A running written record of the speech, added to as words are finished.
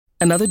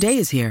Another day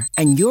is here,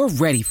 and you're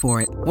ready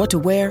for it. What to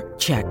wear?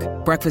 Check.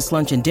 Breakfast,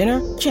 lunch, and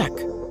dinner? Check.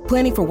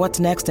 Planning for what's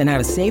next and how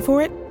to save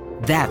for it?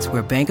 That's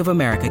where Bank of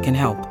America can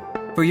help.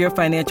 For your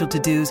financial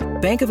to-dos,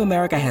 Bank of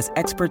America has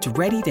experts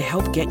ready to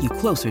help get you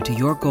closer to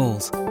your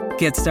goals.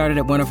 Get started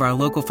at one of our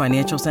local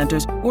financial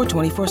centers or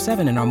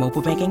 24/7 in our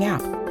mobile banking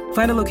app.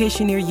 Find a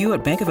location near you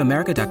at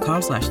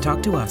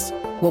bankofamerica.com/talktous.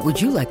 What would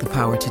you like the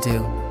power to do?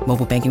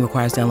 Mobile banking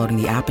requires downloading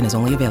the app and is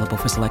only available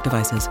for select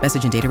devices.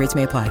 Message and data rates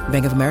may apply.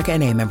 Bank of America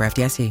N.A., member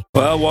FDIC.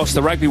 Well, whilst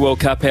the Rugby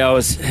World Cup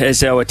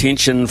has our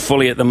attention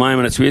fully at the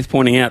moment, it's worth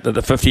pointing out that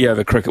the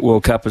 50-over Cricket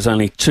World Cup is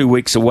only 2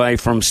 weeks away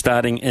from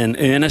starting in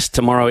earnest.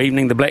 Tomorrow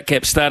evening, the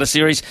Blackcaps start a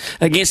series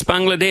against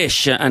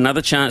Bangladesh. Another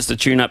chance to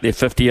tune up their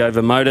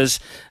 50-over motors,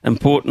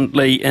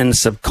 importantly in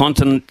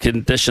subcontinent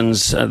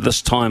conditions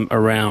this time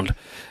around.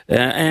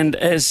 And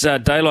as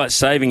daylight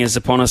saving is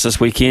upon us this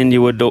weekend,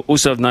 you would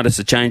also have noticed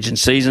a change in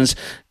seasons.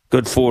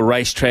 Good 4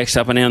 racetracks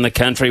up and down the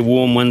country.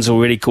 Warm winds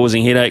already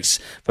causing headaches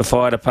for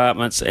fire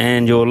departments,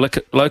 and your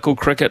local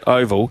cricket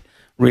oval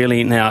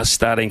really now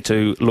starting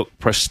to look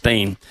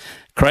pristine.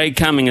 Craig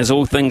Cumming is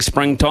all things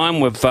springtime.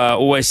 We've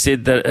always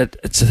said that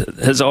it's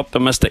his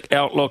optimistic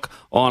outlook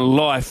on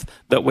life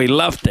that we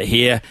love to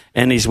hear,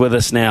 and he's with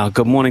us now.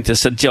 Good morning to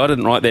Sid. I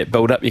didn't write that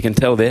build-up, you can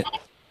tell that.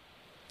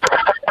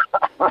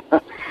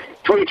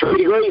 23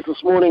 degrees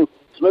this morning,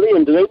 Smithy,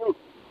 in Dunedin.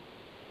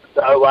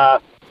 So,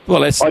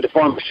 well, that's... I had to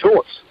find my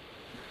shorts.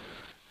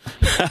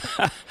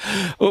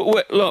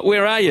 Look,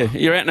 where are you?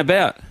 You're out and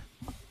about?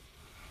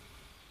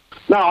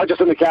 No, I'm just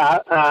in the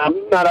car. I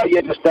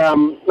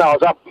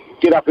was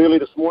get up early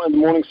this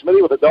morning,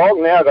 Smithy, with a dog.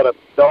 Now I've got a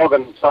dog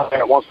and something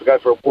that wants to go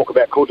for a walk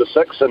about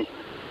 5:45, and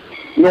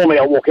normally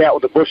I walk out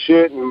with a bush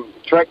shirt and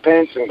track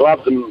pants and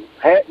gloves and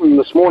hat, and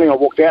this morning I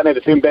walked out and had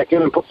to turn back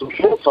in and put some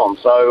shorts on.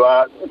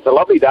 So it's a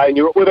lovely day, and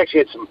we've actually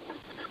had some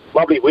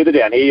lovely weather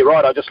down here. You're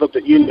right, I just looked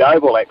at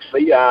Otago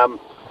actually,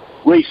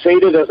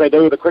 reseeded as they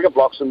do with the cricket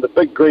blocks, and the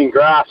big green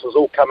grass was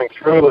all coming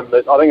through, and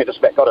I think it just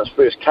about got its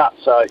first cut.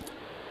 So,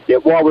 yeah,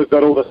 while we've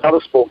got all this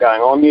other sport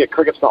going on, yeah,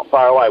 cricket's not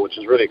far away, which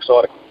is really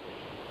exciting.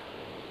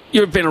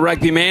 You've been a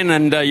rugby man,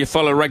 and you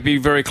follow rugby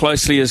very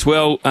closely as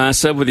well,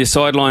 Sid, with your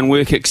sideline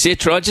work,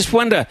 etc. I just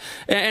wonder,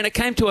 and it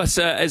came to us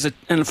in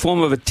the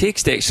form of a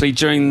text actually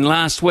during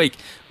last week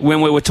when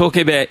we were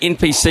talking about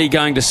NPC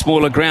going to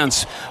smaller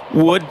grounds.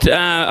 Would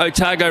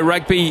Otago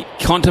Rugby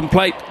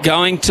contemplate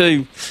going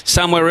to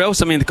somewhere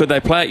else? I mean, could they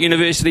play at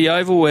University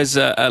Oval as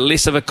a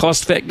less of a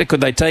cost factor?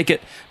 Could they take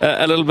it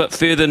a little bit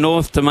further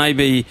north to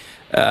maybe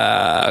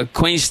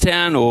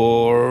Queenstown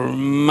or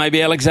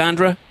maybe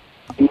Alexandra?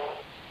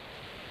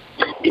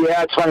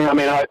 Yeah, it's funny. I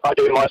mean, I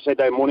do my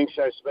Saturday morning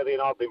show, Smithy,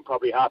 and I've been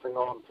probably harping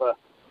on for,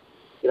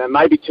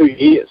 maybe 2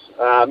 years.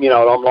 I'm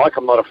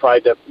not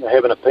afraid to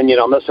have an opinion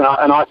on this, and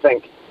I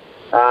think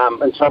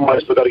in some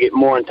ways we've got to get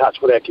more in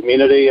touch with our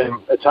community,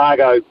 and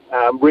Otago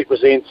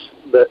represents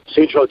the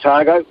central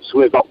Otago. So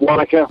we've got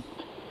Wanaka,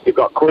 you've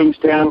got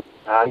Queenstown,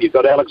 you've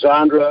got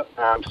Alexandra.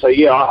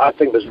 I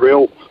think there's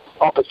real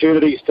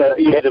opportunities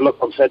you had to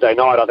look on Saturday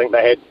night. I think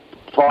they had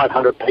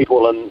 500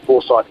 people in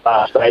Forsyth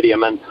Bar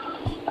Stadium, and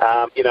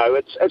I'm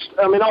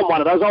one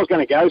of those. I was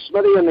going to go,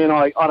 Smithy, and then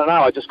I don't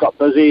know, I just got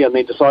busy and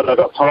then decided I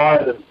got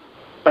tired.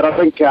 But I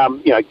think,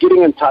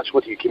 getting in touch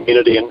with your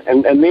community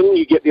and then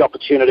you get the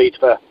opportunity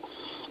for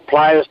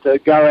players to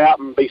go out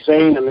and be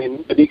seen, and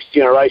then the next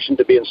generation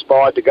to be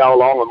inspired to go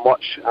along and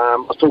watch. I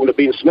was talking to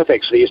Ben Smith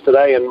actually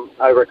yesterday and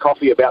over a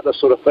coffee about this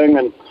sort of thing,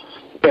 and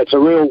it's a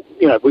real,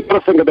 we've got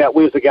to think about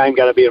where's the game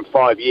going to be in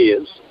 5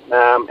 years,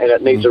 and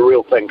it needs a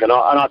real think. And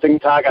I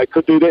think Otago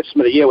could do that,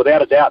 Smithy, yeah,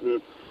 without a doubt.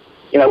 And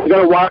we've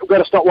got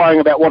to stop worrying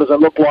about what does it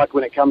look like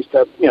when it comes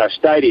to,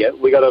 stadia.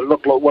 We've got to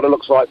look at what it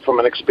looks like from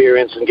an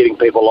experience and getting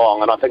people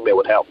along, and I think that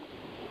would help.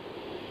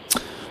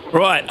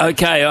 Right,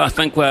 okay, I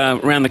think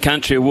around the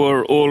country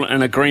we're all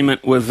in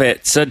agreement with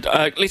that. So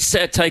let's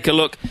take a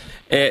look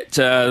at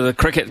the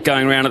cricket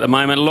going around at the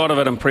moment. A lot of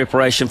it in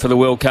preparation for the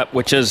World Cup,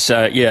 which is,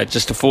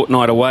 just a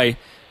fortnight away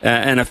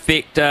in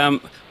effect. We're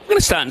going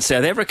to start in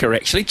South Africa,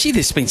 actually. Gee,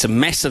 there's been some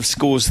massive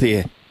scores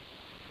there.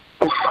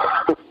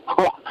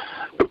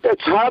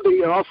 It's hard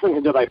to, I was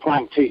thinking, are they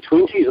playing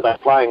T20s? Are they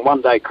playing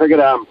one-day cricket?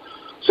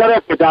 South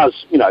Africa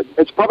does,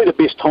 it's probably the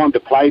best time to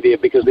play there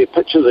because their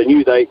pitches are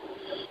new,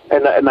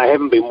 and they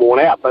haven't been worn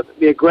out. But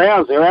their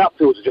grounds, their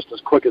outfields are just as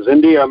quick as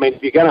India. I mean,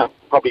 if you're going to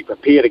probably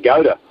prepare to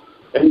go to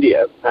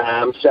India,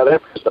 South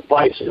Africa's the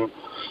place. And,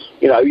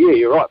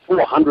 you're right,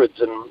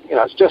 400s, and,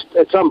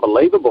 it's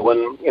unbelievable.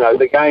 And,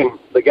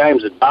 the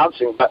game's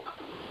advancing, but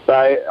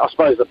I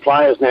suppose the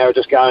players now are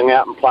just going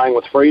out and playing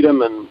with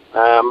freedom, and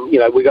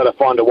we've got to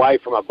find a way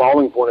from a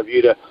bowling point of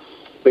view to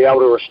be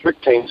able to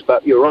restrict teams.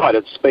 But you're right,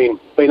 it's been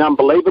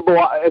unbelievable.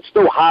 It's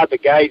still hard to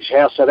gauge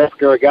how South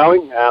Africa are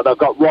going. They've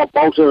got Rob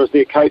Bolter as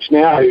their coach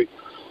now, who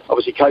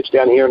obviously coached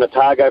down here in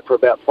Otago for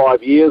about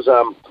 5 years.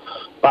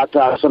 But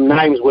some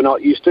names we're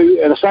not used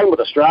to, and the same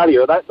with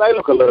Australia. They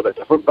look a little bit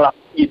different, but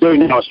you do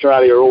know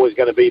Australia are always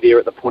going to be there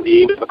at the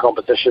pointy end of the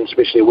competition,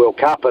 especially a World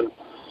Cup. And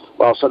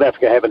well, South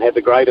Africa haven't had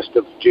the greatest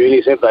of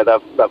journeys, have they?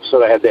 They've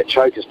sort of had that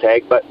chokers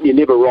tag, but you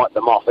never write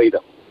them off either.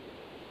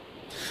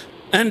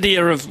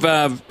 India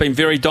have been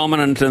very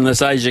dominant in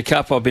this Asia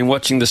Cup. I've been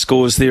watching the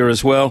scores there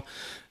as well.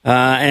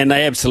 And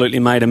they absolutely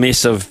made a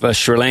mess of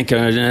Sri Lanka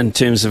in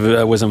terms of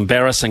it was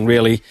embarrassing,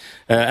 really,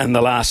 in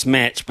the last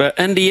match. But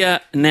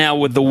India now,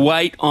 with the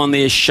weight on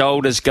their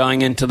shoulders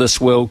going into this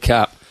World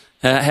Cup,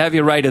 how have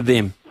you rated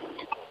them?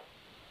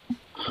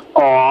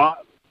 Oh,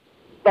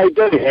 they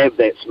do have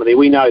that, Smithy.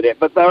 We know that,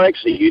 but they're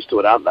actually used to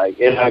it, aren't they?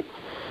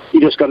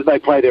 They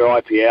play their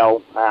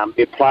IPL.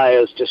 Their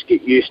players just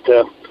get used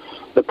to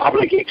the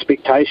public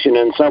expectation.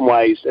 In some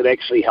ways, it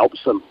actually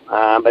helps them.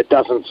 It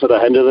doesn't sort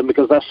of hinder them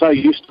because they're so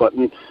used to it,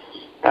 and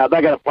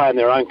they're going to play in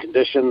their own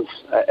conditions.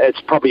 It's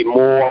probably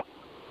more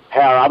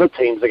how other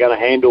teams are going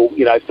to handle,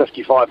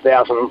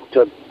 55,000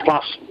 to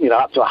plus,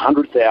 up to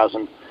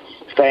 100,000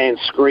 fans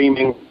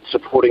screaming,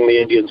 supporting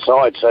the Indian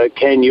side. So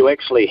can you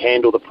actually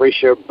handle the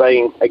pressure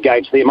being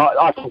against them?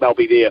 I think they'll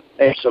be there,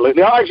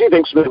 absolutely. I actually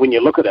think, Smith, when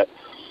you look at it,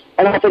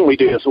 and I think we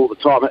do this all the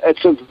time,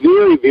 it's a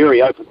very,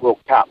 very open World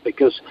Cup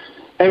because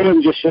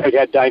England just showed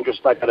how dangerous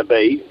they're going to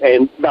be,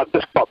 and they've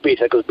just got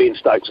better because Ben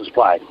Stokes is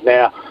playing.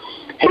 Now,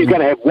 he's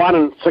going to have 1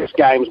 in 6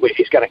 games where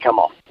he's going to come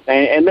off,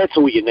 and that's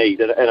all you need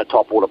in a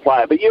top-order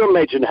player. But you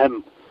imagine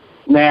him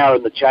now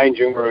in the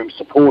changing room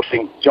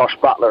supporting Josh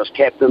Butler as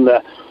captain.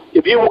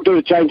 If you walk to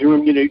the changing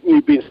room, you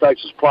knew Ben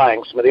Stokes was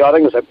playing, Smithy. I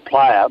think as a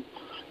player,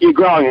 you're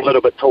growing a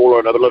little bit taller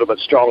and a little bit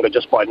stronger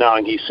just by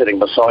knowing he's sitting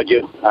beside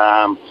you.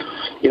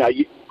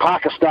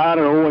 Pakistan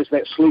are always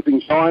that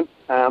sleeping giant.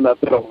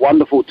 They've got a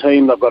wonderful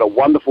team. They've got a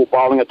wonderful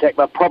bowling attack.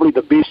 They're probably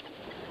the best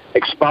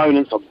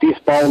exponents of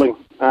death bowling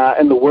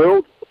in the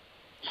world.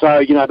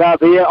 So, they're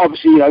there.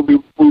 Obviously,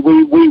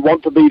 we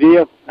want to be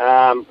there.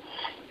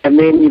 And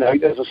then,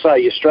 as I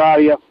say,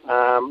 Australia,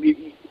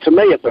 to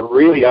me, it's a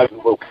really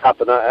open World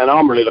Cup, and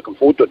I'm really looking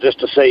forward to it just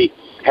to see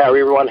how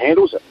everyone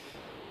handles it.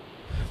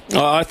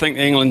 I think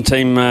the England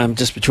team,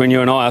 just between you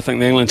and I think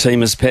the England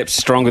team is perhaps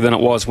stronger than it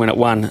was when it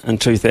won in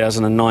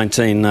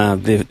 2019.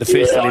 The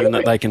first 11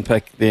 that they can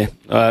pick there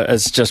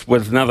is just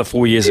with another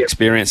 4 years'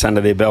 experience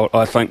under their belt.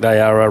 I think they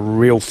are a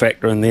real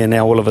factor in there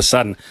now all of a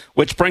sudden.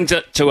 Which brings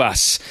it to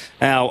us.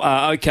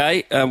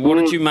 What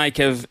did you make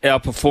of our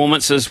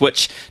performances,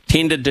 which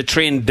tended to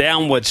trend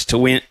downwards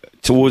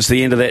towards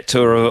the end of that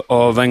tour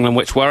of England,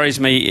 which worries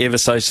me ever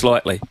so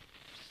slightly?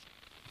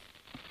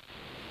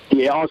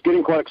 Yeah, I was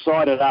getting quite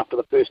excited after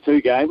the first 2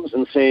 games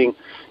and seeing,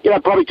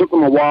 it probably took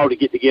them a while to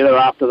get together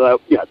after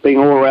being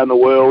all around the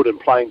world and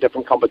playing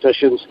different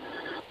competitions.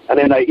 And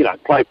then they,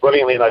 played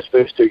brilliantly in those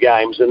first 2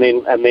 games and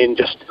then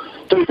just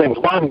 2 things.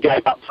 One,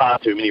 gave up far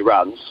too many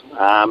runs,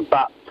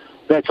 but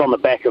that's on the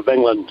back of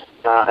England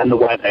and the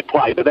way they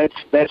play. But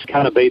that's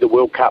going to be the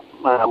World Cup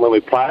when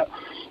we play it.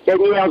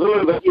 And, I was a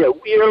little bit,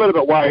 we're a little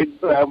bit worried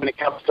when it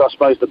comes to, I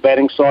suppose, the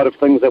batting side of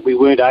things that we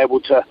weren't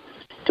able to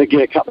get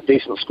a couple of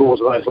decent scores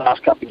in those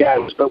last couple of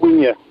games. But when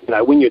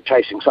you're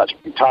chasing such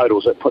big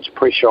totals, it puts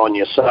pressure on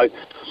you. So,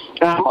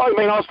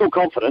 I'm still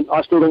confident.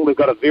 I still think we've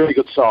got a very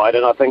good side,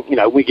 and I think,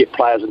 we get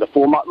players into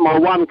form. My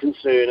one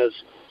concern is,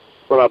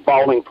 from a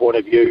bowling point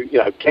of view,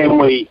 can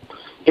we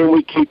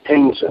keep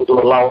teams into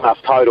a low enough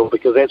total?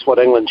 Because that's what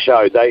England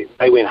showed. They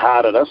went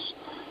hard at us.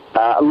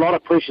 A lot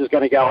of pressure is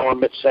going to go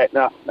on Mitch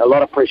Satner. A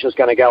lot of pressure is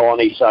going to go on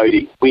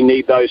Isodi. We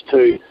need those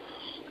two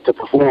to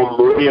perform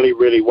really,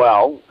 really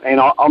well. And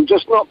I'm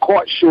just not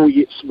quite sure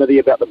yet, Smithy,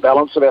 about the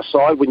balance of our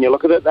side. When you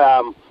look at it,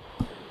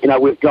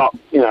 we've got,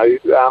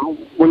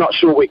 we're not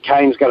sure when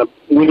he's going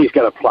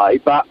to play,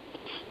 but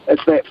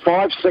it's that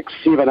 5, 6,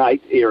 7,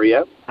 8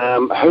 area.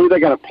 Who they're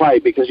going to play,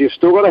 because you've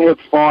still got to have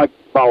 5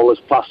 bowlers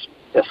plus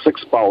a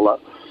 6 bowler.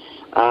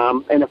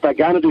 And if they're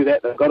going to do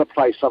that, they've got to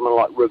play someone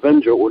like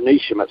Ravindra or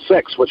Neesham at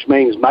 6, which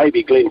means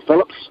maybe Glenn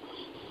Phillips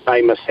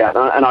may miss out.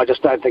 And I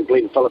just don't think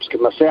Glenn Phillips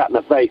can miss out. And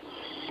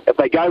if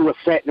they go with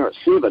Satner at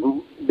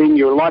 7, then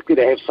you're likely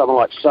to have someone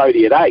like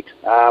Sodhi at 8.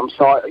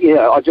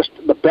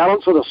 The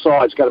balance of the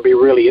side is going to be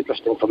really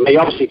interesting for me.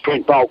 Obviously,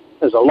 Trent Boult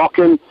is a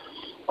lock-in.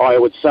 I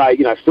would say,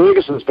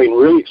 Ferguson's been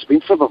really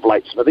expensive of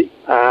late, Smithy.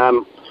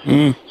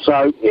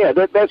 So,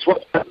 that's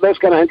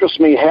going to interest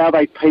me, how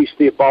they piece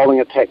their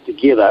bowling attack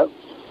together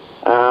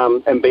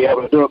and be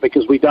able to do it,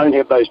 because we don't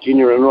have those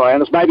junior and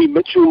rounders. Maybe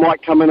Mitchell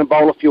might come in and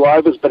bowl a few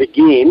overs, but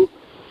again,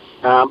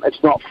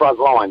 it's not front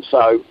line.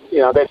 So,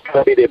 that's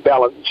going to be their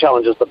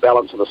challenge, is the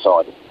balance of the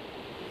side.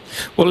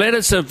 Well, that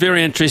is a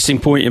very interesting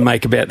point you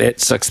make about that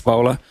 6th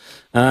bowler,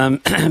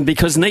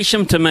 because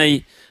Neesham, to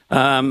me,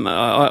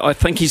 I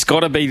think he's got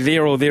to be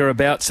there or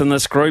thereabouts in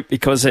this group,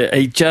 because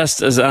he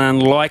just is an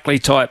unlikely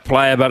type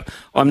player. But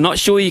I'm not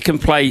sure you can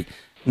play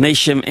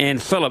Neesham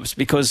and Phillips,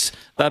 because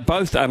they're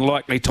both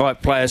unlikely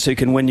type players who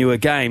can win you a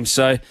game.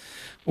 So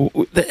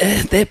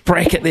that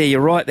bracket there,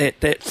 you're right,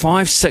 that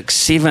 5, 6,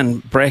 7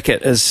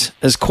 bracket is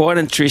quite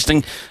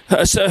interesting.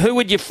 So who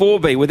would your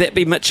 4 be? Would that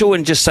be Mitchell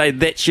and just say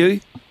that's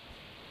you?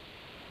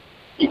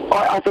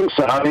 I think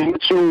so. I mean,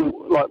 Mitchell,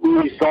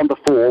 when he's gone to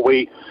 4,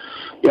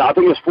 I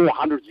think his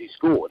 400s he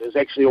scored has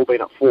actually all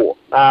been at 4.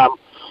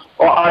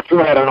 I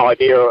threw out an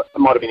idea, it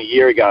might have been a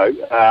year ago,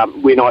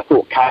 when I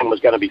thought Kane was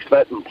going to be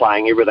fit and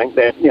playing everything,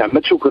 that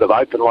Mitchell could have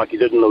opened like he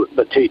did in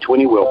the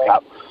T20 World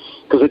Cup,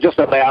 because it just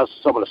allows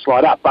someone to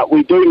slide up. But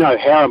we do know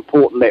how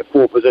important that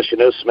forward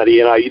position is,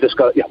 Smitty. You just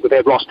got, we've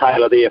had Ross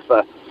Taylor there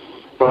for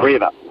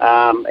forever,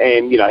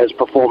 and his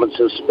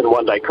performances in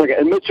one-day cricket.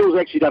 And Mitchell's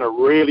actually done a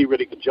really,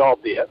 really good job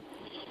there.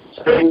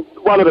 And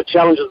one of the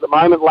challenges at the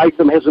moment,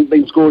 Latham hasn't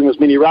been scoring as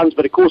many runs,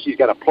 but of course he's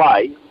going to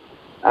play.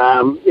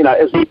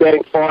 Is he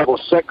batting 5 or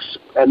 6?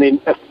 And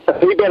then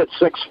if he batted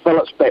 6,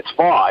 Phillips bats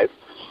 5,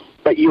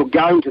 but you're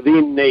going to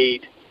then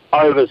need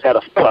overs out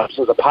of Phillips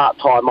as a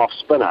part-time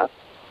off-spinner,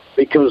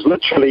 because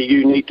literally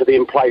you need to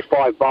then play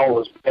 5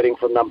 bowlers batting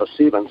from number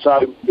 7.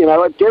 So,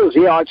 it does,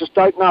 I just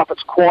don't know if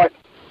it's quite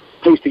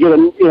pieced together.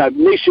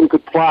 Neesham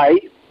could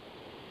play,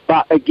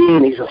 but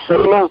again, he's a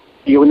seamer.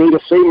 You need a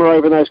seamer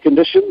over those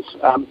conditions.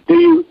 Do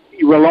you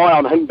rely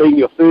on him being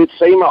your third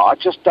seamer? I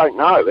just don't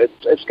know.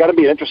 It's going to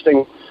be an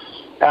interesting,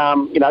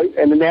 and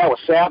now with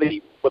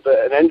Southey with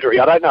an injury,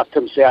 I don't know if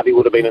Tim Southey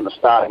would have been in the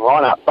starting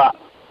lineup, but,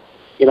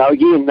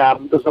 again,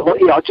 there's a lot,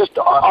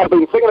 I've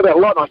been thinking about it a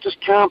lot, and I just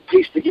can't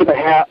piece together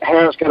how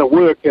it's going to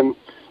work, and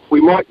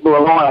we might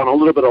rely on a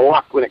little bit of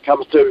luck when it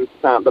comes to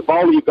the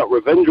bowler. You've got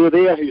Ravindra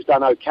there, who's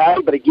done okay,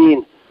 but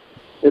again,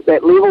 at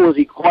that level, is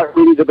he quite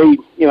ready to be,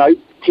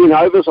 10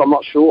 overs? I'm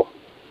not sure.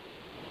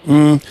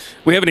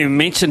 We haven't even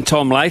mentioned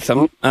Tom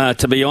Latham,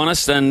 to be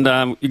honest, and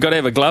you've got to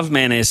have a glove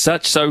man as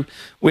such, so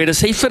where does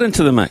he fit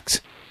into the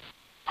mix?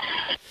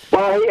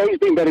 Well, he's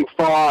been batting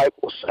 5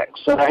 or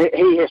 6, so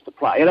he has to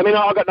play. And I mean,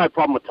 I've got no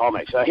problem with Tom,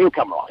 actually. He'll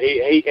come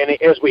right.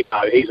 And as we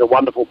know, he's a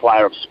wonderful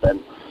player of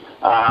spin,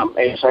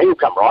 and so he'll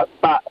come right.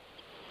 But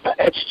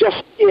it's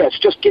just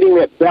getting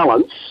that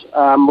balance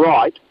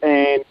right.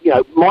 And,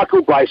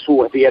 Michael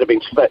Bracewell, if he had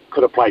been fit,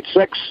 could have played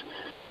 6.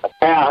 A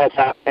power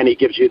hitter, and he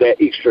gives you that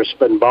extra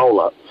spin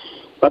bowler.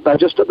 But they're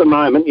just at the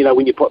moment,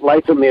 when you put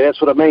Latham there, that's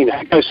what I mean.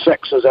 Who goes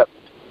 6? Is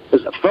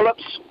it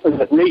Phillips? Is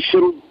it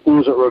Neesham? Or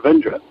is it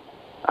Ravindra?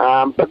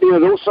 But then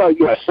it also,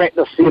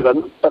 Satner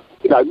 7, but,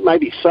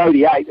 maybe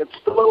Sodhi 8. It's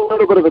still a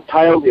little bit of a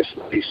tail there,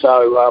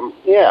 so,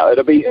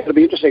 it'll be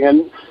interesting.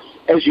 And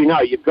as you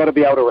know, you've got to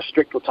be able to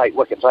restrict or take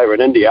wickets over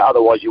in India,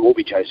 otherwise you will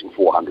be chasing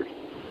 400.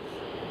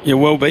 You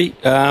will be.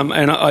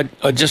 And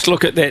I just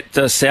look at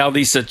that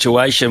Southey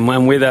situation,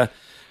 and whether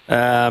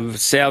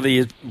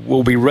Southey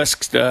will be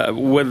risked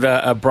with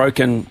a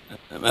broken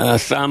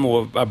thumb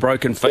or a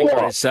broken finger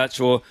as such,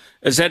 or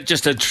is that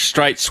just a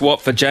straight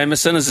swap for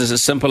Jameson? Is it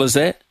as simple as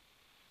that?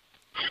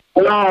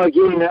 No,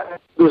 again,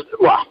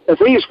 if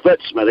he's fit,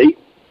 Smithy,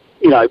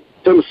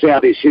 Tim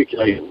Southey's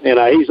Herculean.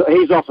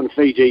 He's off in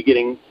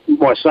Fiji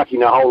by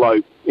sucking a whole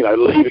load,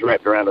 leaves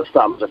wrapped around his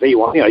thumbs. If he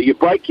wants, you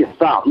break your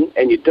thumb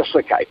and you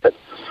dislocate it,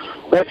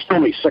 that's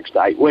normally 6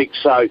 to 8 weeks.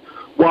 So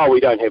while we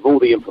don't have all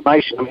the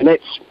information, I mean,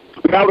 that's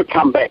to be able to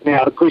come back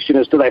now. The question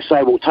is, do they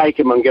say we'll take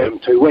him and give him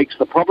 2 weeks?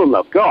 The problem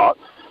they've got,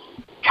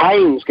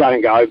 Kane's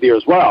going to go over there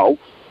as well.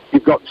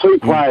 You've got 2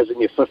 players in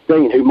your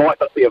 15 who might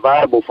not be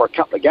available for a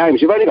couple of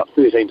games. You've only got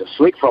 13 to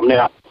select from.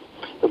 Now,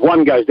 if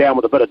one goes down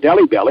with a bit of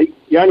belly,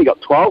 you only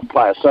got 12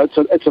 players. So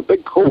it's a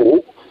big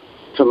call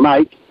to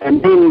make.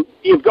 And then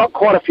you've got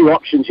quite a few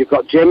options. You've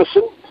got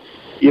Jamieson,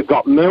 you've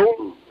got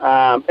Milne.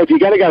 If you're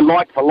going to go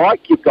like for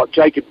like, you've got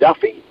Jacob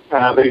Duffy,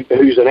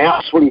 who's an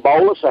out-swing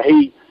bowler, so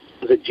he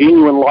is a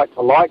genuine like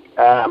for like.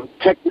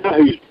 Tickner,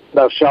 who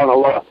they've shown a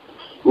lot of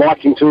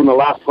liking to in the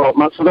last 12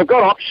 months. So they've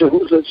got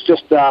options. It's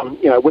just,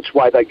 which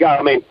way they go.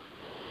 I mean,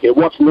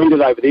 what's needed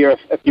over there,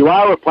 if you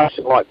are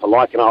replacing like for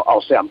like, and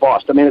I'll sound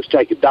biased, I mean, it's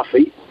Jacob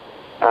Duffy.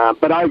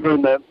 But over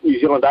in the New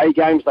Zealand A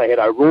games, they had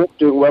O'Rourke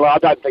doing well. I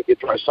don't think you'd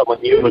throw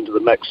someone new into the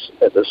mix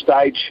at this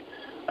stage.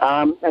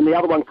 And the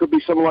other one could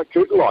be someone like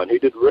Kugelheim, who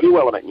did really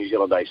well in that New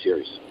Zealand A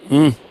series.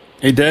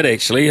 He did,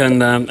 actually.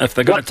 And if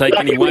they're going to take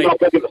any weight...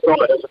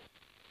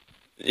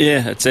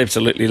 Yeah, it's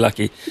absolutely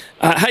lucky.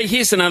 Hey,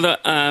 here's another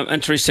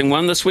interesting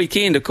one. This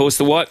weekend, of course,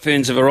 the White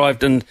Ferns have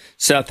arrived in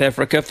South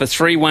Africa for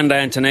 3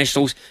 one-day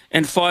internationals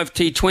and 5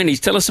 T20s.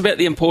 Tell us about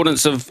the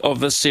importance of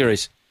this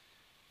series.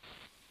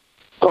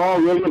 Oh,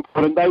 really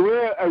important. They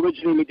were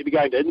originally meant to be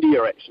going to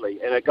India, actually,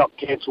 and it got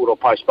cancelled or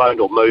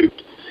postponed or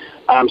moved.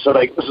 So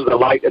this is a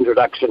late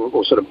introduction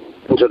or sort of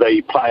into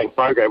the playing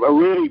program. A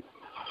really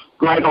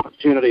great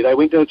opportunity. They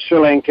went to Sri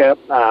Lanka,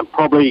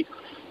 probably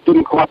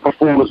didn't quite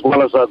perform as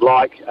well as I'd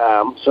like.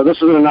 So this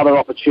is another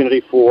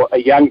opportunity for a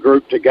young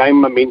group to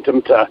gain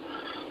momentum to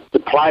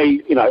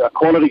play, a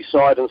quality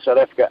side in South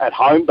Africa at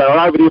home. They're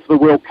over there for the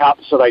World Cup,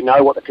 so they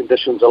know what the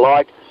conditions are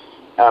like.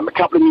 A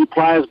couple of new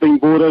players being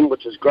brought in,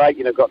 which is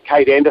great. Got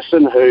Kate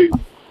Anderson, who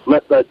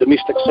lit the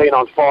domestic scene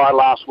on fire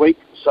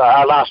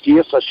last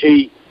year. So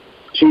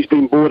she's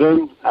been brought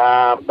in.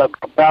 They've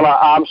got Bella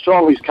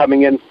Armstrong, who's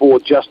coming in for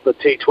just the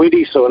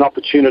T20, so an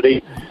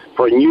opportunity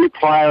for a new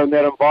player in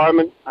that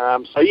environment.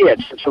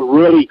 It's a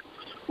really,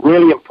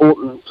 really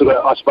important sort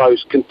of, I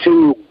suppose,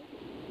 continual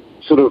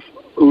sort of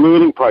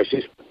learning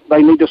process.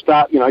 They need to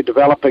start,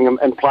 developing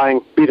and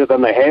playing better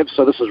than they have.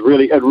 So this is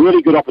really a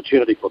really good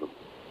opportunity for them.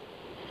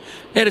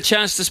 had a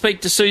chance to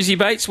speak to Susie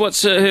Bates.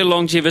 What's her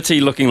longevity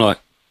looking like?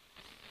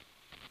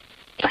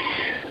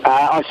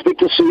 I speak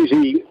to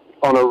Susie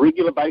on a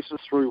regular basis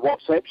through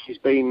WhatsApp. She's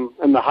been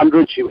in the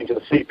hundreds. She went to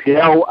the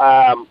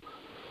CPL.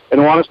 In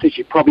all honesty,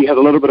 she probably had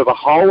a little bit of a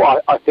hole.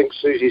 I think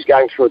Susie's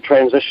going through a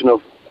transition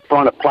of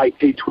trying to play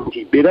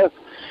T20 better.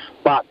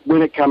 But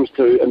when it comes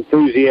to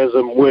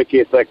enthusiasm, work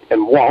ethic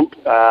and want,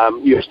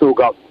 you've still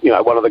got,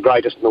 one of the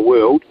greatest in the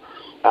world.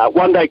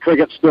 One-day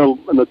cricket's still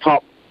in the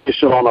top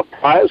echelon of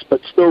players,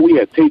 but still,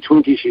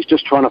 T20, she's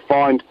just trying to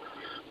find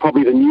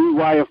probably the new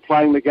way of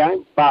playing the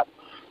game. But,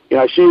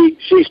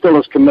 she's still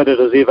as committed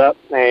as ever.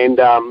 And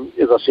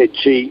as I said,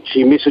 she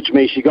messaged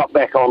me. She got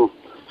back on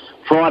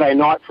Friday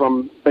night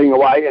from being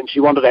away, and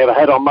she wanted to have a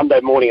hit on Monday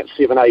morning at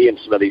 7 a.m,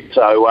 Smithy.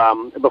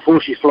 So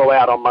before she flew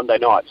out on Monday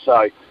night.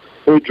 So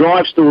her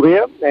drive's still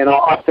there, and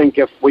I think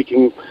if we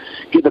can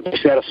get the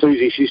best out of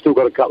Susie, she's still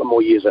got a couple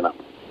more years in her.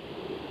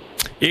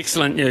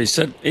 Excellent news,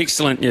 Sid.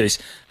 Excellent news.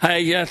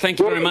 Hey, thank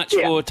you very much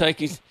for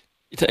taking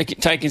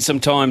some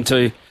time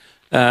to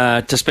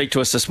speak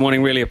to us this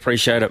morning. Really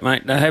appreciate it,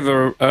 mate. Have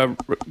a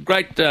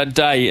great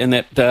day in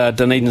that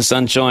Dunedin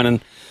sunshine,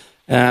 and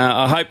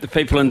I hope the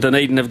people in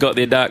Dunedin have got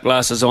their dark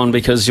glasses on,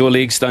 because your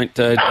legs don't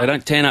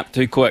tan up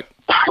too quick.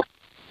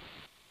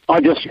 I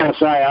just going to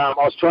say, I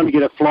was trying to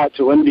get a flight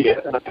to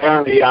India, and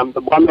apparently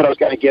the one that I was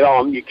going to get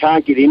on, you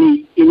can't get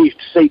any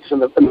seats in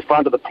the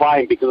front of the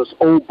plane because it's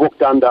all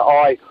booked under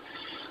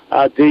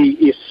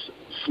IDS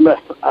Smith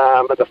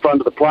at the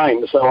front of the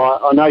plane. So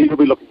I know you'll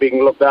be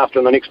being looked after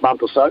in the next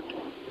month or so.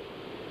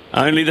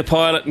 Only the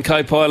pilot and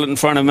co-pilot in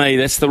front of me.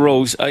 That's the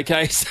rules.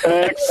 Okay.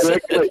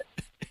 Exactly.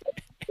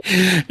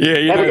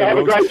 Yeah, have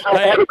a great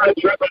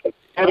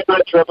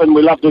trip, and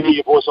we love to hear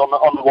your voice on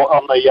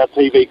the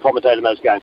TV commentating those games.